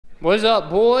What's up,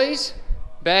 boys?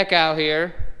 Back out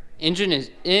here. Engine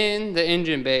is in the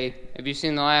engine bay, if you've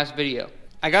seen the last video.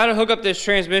 I gotta hook up this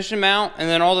transmission mount, and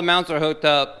then all the mounts are hooked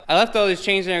up. I left all these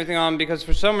chains and everything on because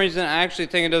for some reason I actually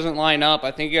think it doesn't line up.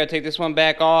 I think you gotta take this one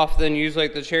back off, then use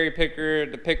like the cherry picker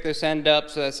to pick this end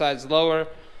up so that side's lower.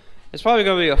 It's probably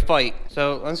gonna be a fight.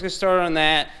 So let's get started on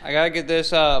that. I gotta get this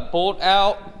bolt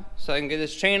out so I can get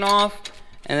this chain off,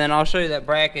 and then I'll show you that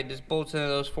bracket just bolts into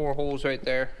those 4 holes right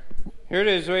there. Here it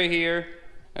is right here.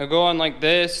 It'll go on like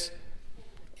this.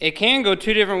 It can go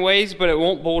 2 different ways, but it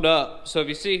won't bolt up. So if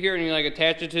you see here and you like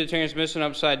attach it to the transmission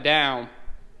upside down,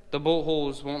 the bolt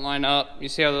holes won't line up. You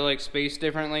see how they're like spaced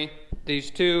differently?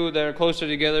 These 2 that are closer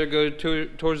together go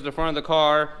towards the front of the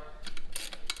car.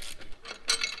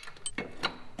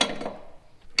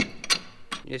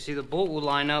 You see the bolt will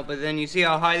line up, but then you see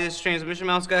how high this transmission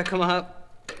mount's gotta come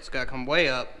up? It's gotta come way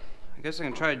up. I guess I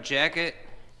can try to jack it.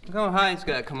 Look how high it's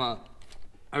gotta come up.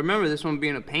 I remember this one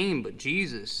being a pain, but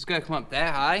Jesus, it's gotta come up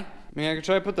that high. I mean, I could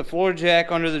try to put the floor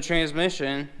jack under the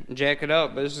transmission and jack it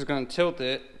up, but this is gonna tilt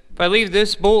it. If I leave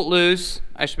this bolt loose,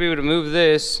 I should be able to move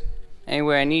this any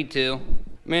way I need to.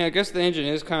 I mean, I guess the engine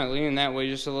is kind of leaning that way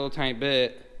just a little tiny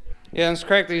bit. Yeah, let's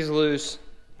crack these loose.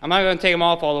 I'm not gonna take them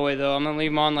off all the way though. I'm gonna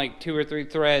leave them on like 2 or 3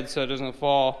 threads so it doesn't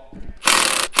fall.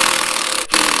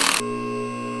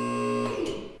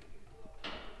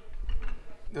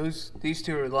 These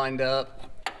 2 are lined up.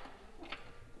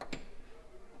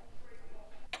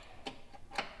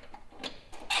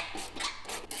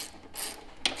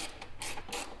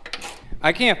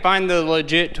 I can't find the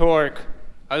legit torque.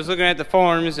 I was looking at the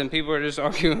forums and people are just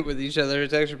arguing with each other.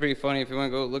 It's actually pretty funny if you want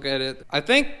to go look at it. I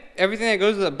think everything that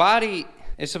goes to the body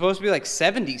is supposed to be like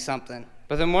 70 something.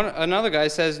 But then another guy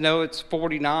says no, it's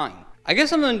 49. I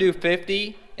guess I'm gonna do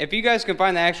 50. If you guys can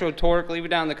find the actual torque, leave it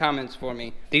down in the comments for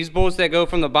me. These bolts that go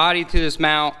from the body to this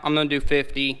mount, I'm gonna do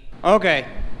 50. Okay,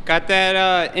 got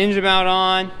that engine mount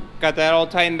on. Got that all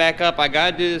tightened back up. I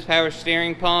gotta do this power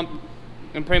steering pump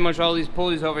and pretty much all these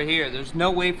pulleys over here. There's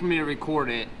no way for me to record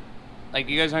it. Like,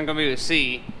 you guys aren't gonna be able to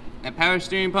see. That power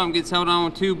steering pump gets held on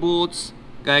with 2 bolts.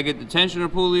 Gotta get the tensioner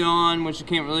pulley on, which you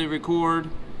can't really record.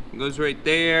 It goes right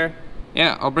there.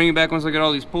 Yeah, I'll bring it back once I get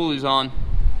all these pulleys on.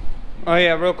 Oh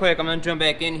yeah, real quick, I'm gonna jump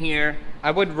back in here.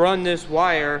 I would run this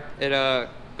wire. It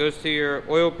goes to your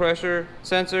oil pressure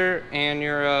sensor and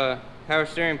your power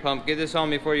steering pump. Get this on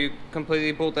before you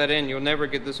completely bolt that in. You'll never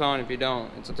get this on if you don't.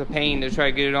 It's a pain to try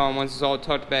to get it on once it's all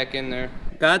tucked back in there.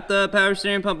 Got the power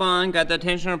steering pump on, got the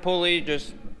tensioner pulley,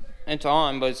 just it's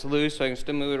on, but it's loose so I can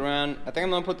still move it around. I think I'm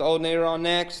gonna put the alternator on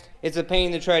next. It's a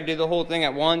pain to try to do the whole thing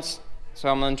at once, so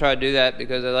I'm gonna try to do that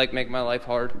because I like making my life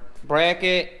hard.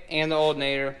 Bracket and the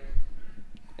alternator.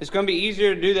 It's gonna be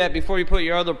easier to do that before you put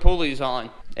your other pulleys on.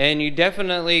 And you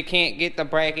definitely can't get the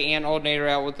bracket and alternator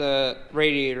out with the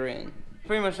radiator in.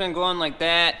 Pretty much gonna go on like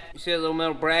that. You see that little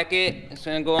metal bracket? It's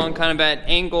gonna go on kind of at an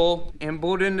angle and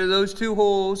bolt into those 2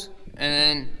 holes, and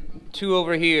then 2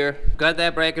 over here. Got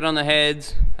that bracket on the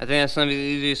heads. I think that's gonna be the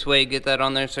easiest way to get that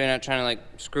on there so you're not trying to like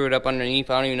screw it up underneath.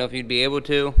 I don't even know if you'd be able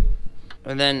to.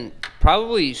 And then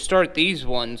probably start these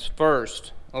ones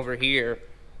first over here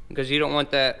because you don't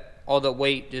want that all the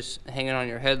weight just hanging on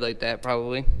your head like that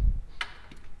probably.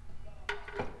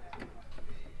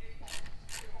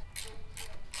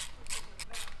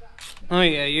 Oh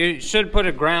yeah, you should put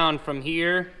a ground from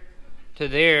here to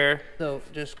there. So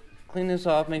just clean this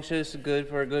off, make sure this is good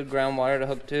for a good ground wire to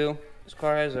hook to. This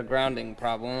car has a grounding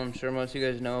problem. I'm sure most of you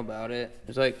guys know about it.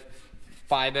 There's like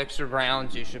 5 extra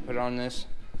grounds you should put on this.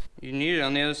 You need it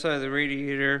on the other side of the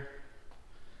radiator,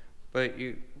 but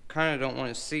you kind of don't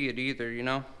want to see it either, you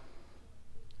know?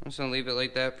 I'm just gonna leave it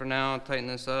like that for now, tighten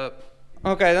this up.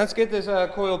 Okay, let's get this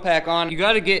coil pack on. You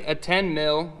gotta get a 10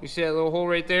 mil. You see that little hole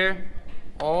right there?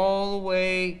 All the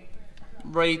way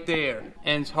right there.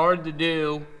 And it's hard to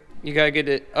do. You gotta get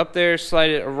it up there,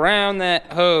 slide it around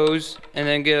that hose, and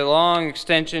then get a long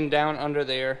extension down under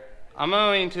there. I'm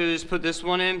going to just put this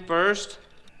one in first.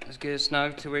 Let's get it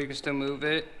snug to where you can still move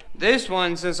it. This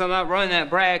one, since I'm not running that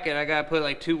bracket, I gotta put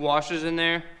like 2 washers in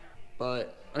there.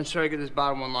 But let's try to get this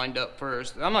bottom one lined up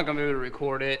first. I'm not gonna be able to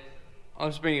record it. I'll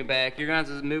just bring it back. You're gonna have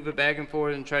to move it back and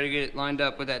forth and try to get it lined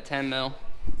up with that 10 mil.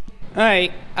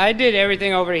 Alright, I did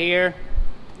everything over here.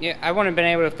 Yeah, I wouldn't have been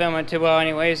able to film it too well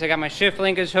anyways. I got my shift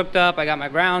linkage hooked up, I got my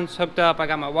grounds hooked up, I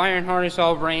got my wiring harness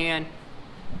all ran.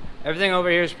 Everything over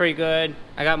here is pretty good.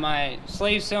 I got my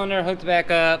slave cylinder hooked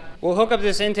back up. We'll hook up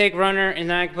this intake runner and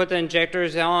then I can put the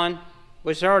injectors on,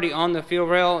 which are already on the fuel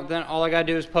rail. Then all I gotta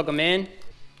do is plug them in.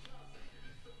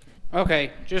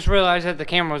 Okay, just realized that the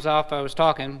camera was off. I was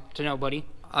talking to nobody.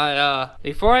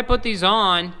 Before I put these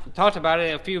on, I talked about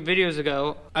it a few videos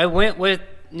ago, I went with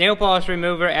nail polish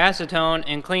remover, acetone,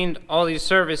 and cleaned all these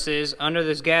surfaces under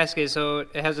this gasket so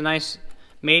it has a nice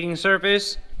mating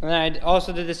surface. And then I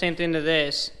also did the same thing to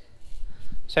this.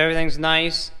 So everything's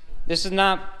nice. This is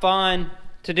not fun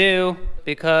to do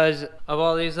because of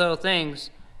all these little things.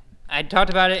 I talked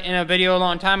about it in a video a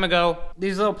long time ago.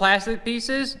 These little plastic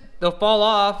pieces, they'll fall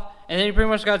off, and then you pretty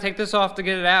much gotta take this off to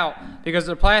get it out. Because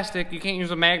they're plastic, you can't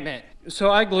use a magnet.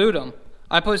 So I glued them.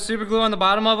 I put super glue on the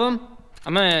bottom of them.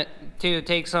 I'm gonna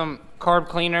take some carb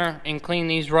cleaner and clean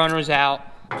these runners out.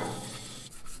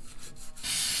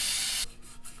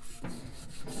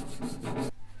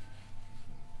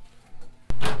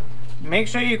 Make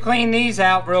sure you clean these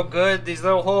out real good, these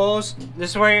little holes.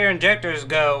 This is where your injectors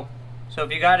go. So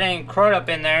if you got any crud up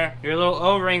in there, your little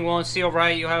O-ring won't seal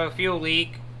right, you'll have a fuel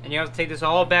leak, and you have to take this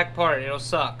all back apart, it'll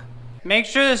suck. Make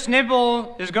sure the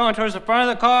nipple is going towards the front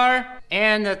of the car,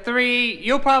 and the 3,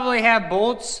 you'll probably have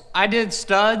bolts. I did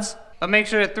studs, but make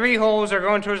sure the 3 holes are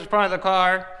going towards the front of the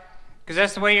car, because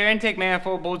that's the way your intake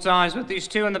manifold bolts on, is with these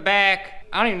 2 in the back.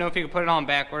 I don't even know if you can put it on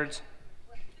backwards.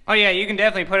 Oh yeah, you can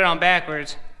definitely put it on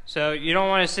backwards. So you don't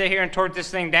want to sit here and torque this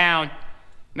thing down.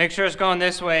 Make sure it's going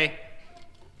this way.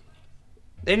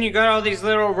 Then you got all these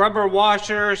little rubber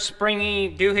washer,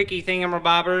 springy, doohickey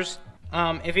thingamabobbers.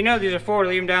 If you know these are for,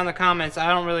 leave them down in the comments.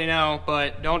 I don't really know,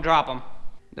 but don't drop them.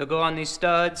 They'll go on these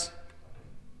studs.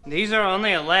 These are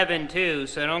only 11 too,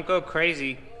 so don't go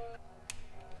crazy.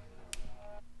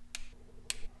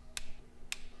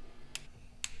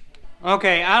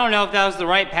 Okay, I don't know if that was the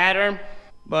right pattern,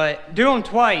 but do them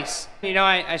twice. You know,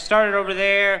 I started over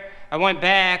there, I went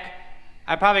back.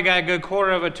 I probably got a good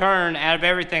quarter of a turn out of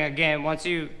everything again once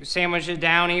you sandwich it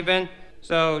down even.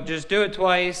 So just do it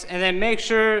twice, and then make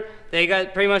sure they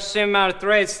got pretty much the same amount of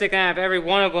threads sticking out of every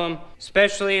one of them,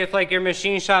 especially if like your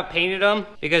machine shop painted them,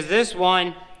 because this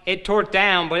one, it torqued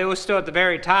down, but it was still at the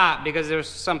very top because there was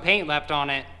some paint left on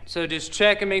it. So just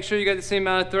check and make sure you got the same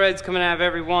amount of threads coming out of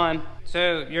every one,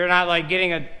 so you're not like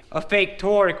getting a fake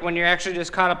torque when you're actually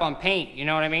just caught up on paint, you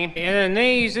know what I mean? And then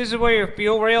this is where your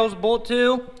fuel rails bolt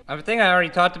to. I think I already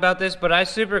talked about this, but I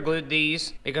super glued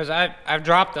these because I've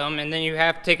dropped them, and then you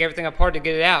have to take everything apart to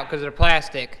get it out because they're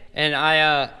plastic. And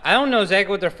I don't know exactly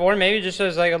what they're for. Maybe just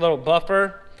as like a little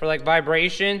buffer for like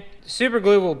vibration. Super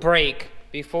glue will break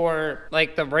before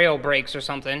like the rail breaks or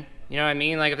something. You know what I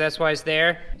mean? Like if that's why it's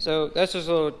there. So that's just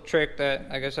a little trick that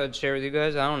I guess I'd share with you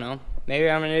guys. I don't know. Maybe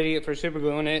I'm an idiot for super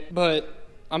gluing it, but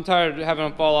I'm tired of having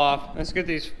them fall off. Let's get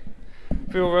these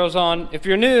fuel rails on. If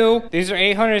you're new, these are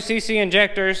 800cc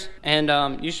injectors, and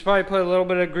you should probably put a little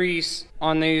bit of grease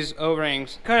on these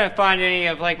O-rings. Couldn't find any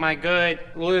of like my good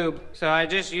lube, so I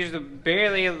just used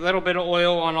barely a little bit of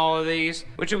oil on all of these,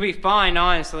 which will be fine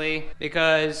honestly,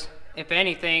 because if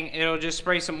anything, it'll just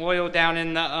spray some oil down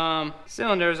in the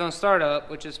cylinders on startup,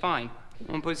 which is fine. I'm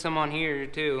gonna put some on here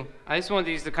too. I just want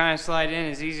these to kind of slide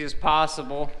in as easy as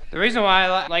possible. The reason why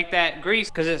I like that grease,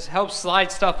 because it helps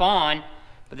slide stuff on,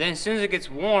 but then as soon as it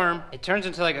gets warm, it turns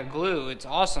into like a glue. It's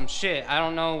awesome shit. I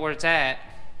don't know where it's at.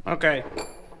 Okay,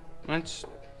 let's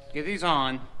get these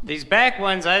on. These back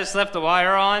ones, I just left the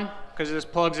wire on because this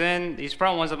plugs in. These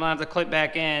front ones I'm gonna have to clip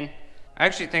back in. I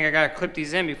actually think I gotta clip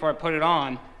these in before I put it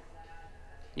on.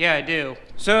 Yeah, I do.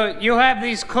 So you'll have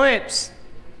these clips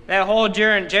that hold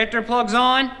your injector plugs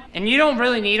on, and you don't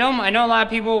really need them. I know a lot of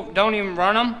people don't even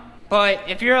run them, but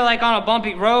if you're like on a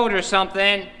bumpy road or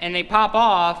something and they pop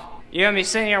off, you're gonna be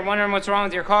sitting here wondering what's wrong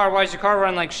with your car. Why does your car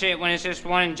run like shit when it's just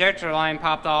one injector line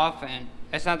popped off? And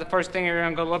that's not the first thing you're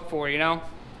gonna go look for, you know?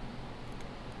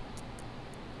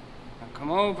 Now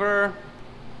come over.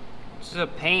 This is a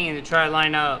pain to try to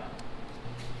line up.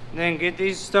 Then get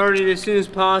these started as soon as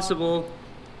possible.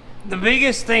 The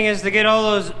biggest thing is to get all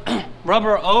those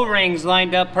rubber O-rings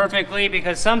lined up perfectly,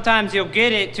 because sometimes you'll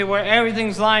get it to where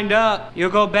everything's lined up.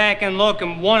 You'll go back and look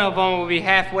and one of them will be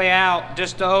halfway out,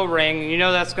 just the O-ring, and you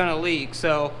know that's gonna leak.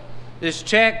 So just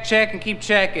check, and keep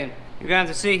checking. You're gonna have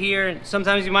to sit here, and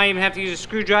sometimes you might even have to use a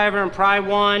screwdriver and pry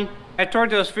one. I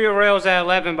torqued those fuel rails at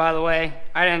 11, by the way.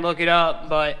 I didn't look it up,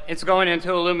 but it's going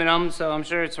into aluminum, so I'm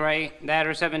sure it's right. That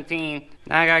or 17.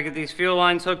 Now I gotta get these fuel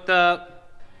lines hooked up.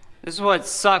 This is what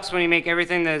sucks when you make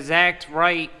everything the exact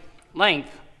right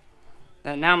length.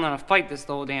 That now I'm gonna fight this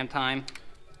the whole damn time.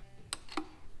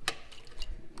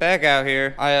 Back out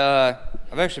here,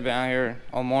 I've actually been out here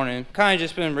all morning. Kind of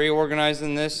just been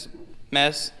reorganizing this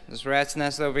mess, this rat's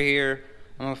nest over here.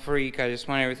 I'm a freak. I just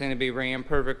want everything to be ran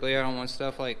perfectly. I don't want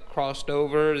stuff like crossed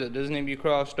over that doesn't need to be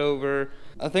crossed over.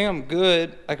 I think I'm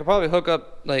good. I could probably hook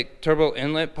up like turbo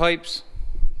inlet pipes,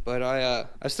 but I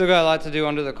still got a lot to do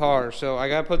under the car. So I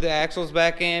gotta put the axles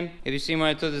back in. If you see when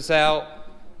I took this out,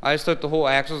 I just took the whole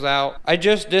axles out. I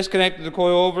just disconnected the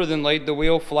coilover, then laid the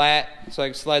wheel flat so I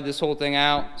can slide this whole thing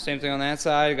out. Same thing on that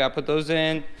side. Gotta put those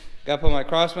in. Gotta put my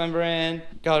cross member in.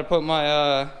 Gotta put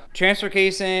my transfer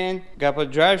case in. Gotta put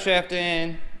the drive shaft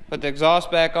in. Put the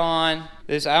exhaust back on.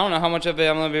 This, I don't know how much of it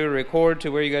I'm gonna be able to record to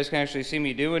where you guys can actually see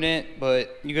me doing it,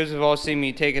 but you guys have all seen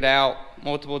me take it out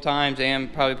multiple times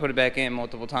and probably put it back in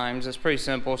multiple times. It's pretty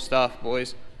simple stuff,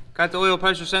 boys. Got the oil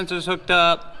pressure sensors hooked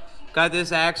up. Got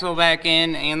this axle back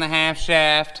in and the half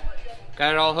shaft.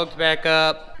 Got it all hooked back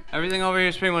up. Everything over here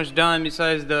is pretty much done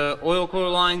besides the oil cooler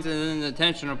lines, and then the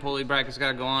tensioner pulley brackets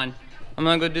gotta go on. I'm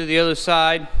gonna go do the other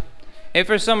side. If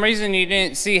for some reason you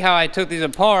didn't see how I took these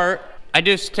apart, I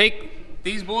just take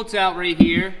these bolts out right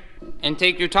here and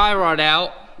take your tie rod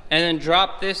out and then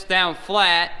drop this down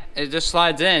flat. It just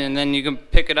slides in, and then you can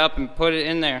pick it up and put it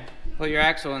in there. Put your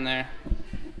axle in there.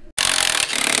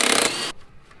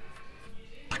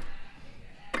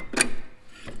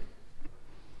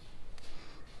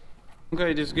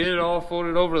 Okay, just get it all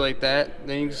folded over like that.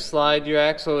 Then you can slide your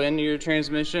axle into your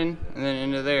transmission and then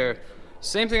into there.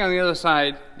 Same thing on the other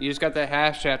side. You just got that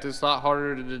half shaft. It's a lot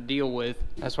harder to deal with.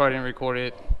 That's why I didn't record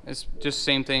it. It's just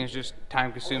same thing. It's just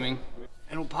time consuming.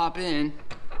 It'll pop in.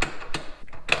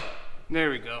 There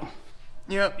we go.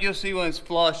 Yep, you'll see when it's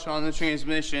flush on the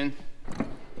transmission.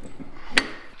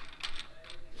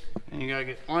 And you gotta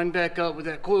get on back up with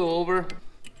that coilover.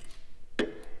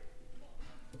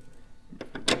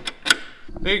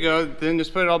 There you go, then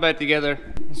just put it all back together.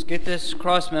 Let's get this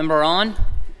cross member on.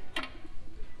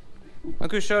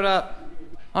 Look who showed up.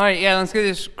 All right, yeah, let's get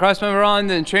this cross member on,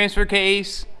 then transfer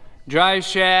case, drive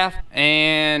shaft,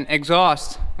 and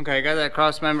exhaust. Okay, I got that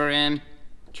cross member in.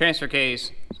 Transfer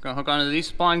case. It's gonna hook onto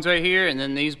these splines right here, and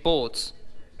then these bolts.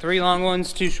 3 long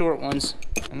ones, 2 short ones.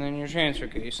 And then your transfer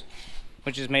case,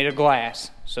 which is made of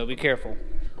glass, so be careful.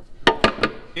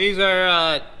 These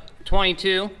are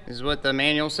 22, is what the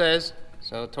manual says.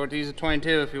 So torque these at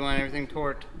 22 if you want everything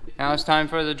torqued. Now it's time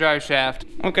for the drive shaft.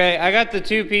 Okay, I got the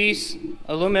 2-piece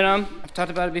aluminum. I've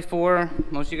talked about it before.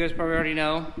 Most of you guys probably already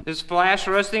know. This flash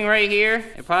rusting right here,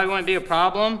 it probably wouldn't be a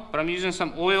problem, but I'm using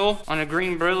some oil on a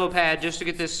green Brillo pad just to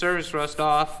get this surface rust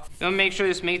off. I'm gonna make sure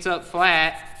this mates up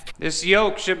flat. This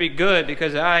yoke should be good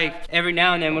because I, every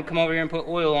now and then, would come over here and put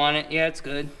oil on it. Yeah, it's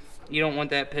good. You don't want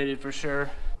that pitted for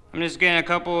sure. I'm just getting a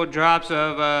couple drops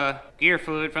of gear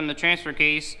fluid from the transfer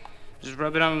case. Just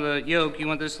rub it on the yoke. You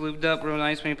want this lubed up real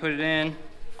nice when you put it in.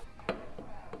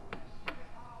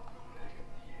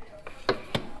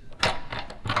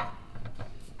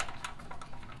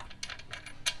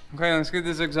 Okay, let's get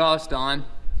this exhaust on.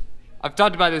 I've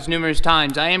talked about this numerous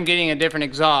times. I am getting a different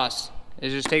exhaust.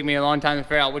 It's just taking me a long time to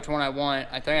figure out which one I want.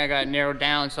 I think I got it narrowed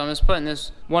down, so I'm just putting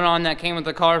this one on that came with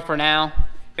the car for now.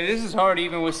 This is hard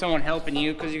even with someone helping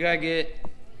you because you gotta get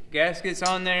gaskets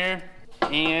on there,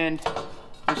 and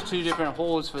there's 2 different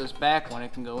holes for this back one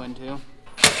it can go into.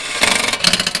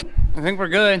 I think we're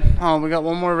good. Oh, we got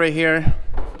one more right here.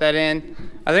 Put that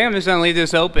in. I think I'm just gonna leave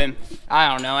this open. I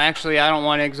don't know, actually I don't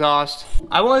want exhaust.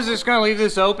 I was just gonna leave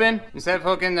this open instead of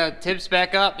hooking the tips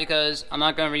back up because I'm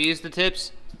not gonna reuse the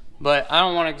tips. But I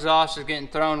don't want exhaust just getting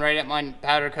thrown right at my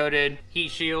powder coated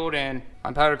heat shield and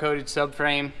my powder coated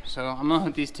subframe. So I'm gonna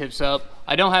hook these tips up.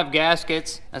 I don't have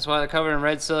gaskets, that's why they're covered in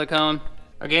red silicone.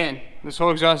 Again, this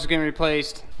whole exhaust is getting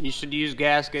replaced. You should use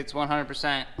gaskets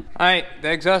 100%. All right,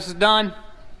 the exhaust is done.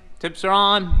 Tips are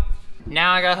on.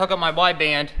 Now I gotta hook up my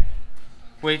wideband,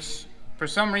 which for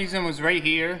some reason was right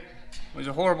here. It was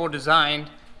a horrible design.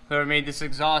 Whoever made this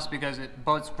exhaust because it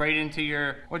butts right into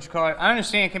your, what you call it. I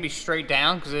understand it can be straight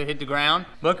down because it hit the ground,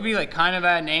 but it could be like kind of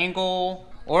at an angle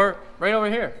or right over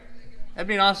here. That'd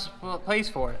be an awesome place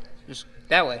for it. Just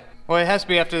that way. Well, it has to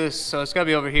be after this, so it's gotta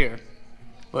be over here.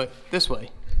 But this way.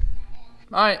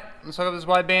 All right, let's hook up this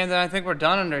wideband, then I think we're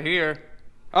done under here.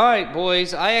 All right,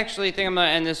 boys, I actually think I'm gonna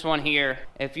end this one here.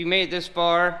 If you made it this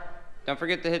far, don't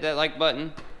forget to hit that like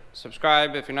button.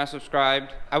 Subscribe if you're not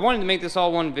subscribed. I wanted to make this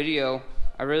all one video.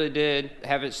 I really did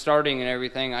have it starting and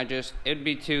everything. It'd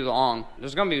be too long.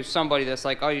 There's gonna be somebody that's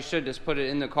like, oh, you should just put it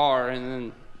in the car and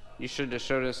then you should have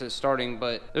showed us it starting.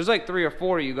 But there's like 3 or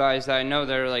 4 of you guys that I know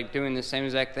that are like doing the same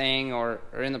exact thing or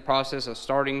are in the process of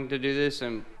starting to do this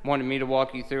and wanted me to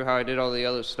walk you through how I did all the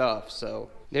other stuff. So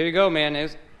there you go, man.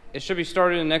 It should be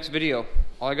started in the next video.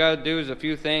 All I gotta do is a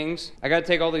few things. I gotta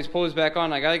take all these pulleys back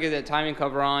on. I gotta get that timing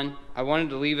cover on. I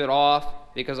wanted to leave it off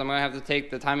because I'm gonna have to take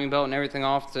the timing belt and everything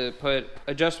off to put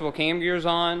adjustable cam gears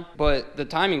on, but the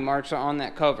timing marks are on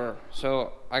that cover.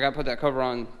 So I gotta put that cover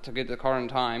on to get the car in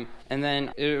time. And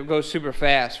then it'll go super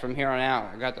fast from here on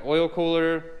out. I got the oil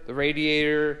cooler, the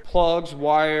radiator, plugs,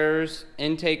 wires,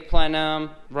 intake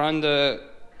plenum, run the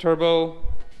turbo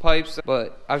pipes,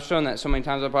 but I've shown that so many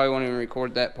times I probably won't even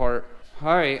record that part.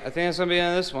 Alright, I think that's gonna be the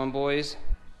end of this one, boys.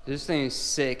 This thing is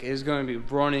sick. It's gonna be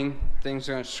running. Things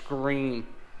are gonna scream.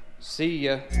 See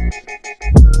ya.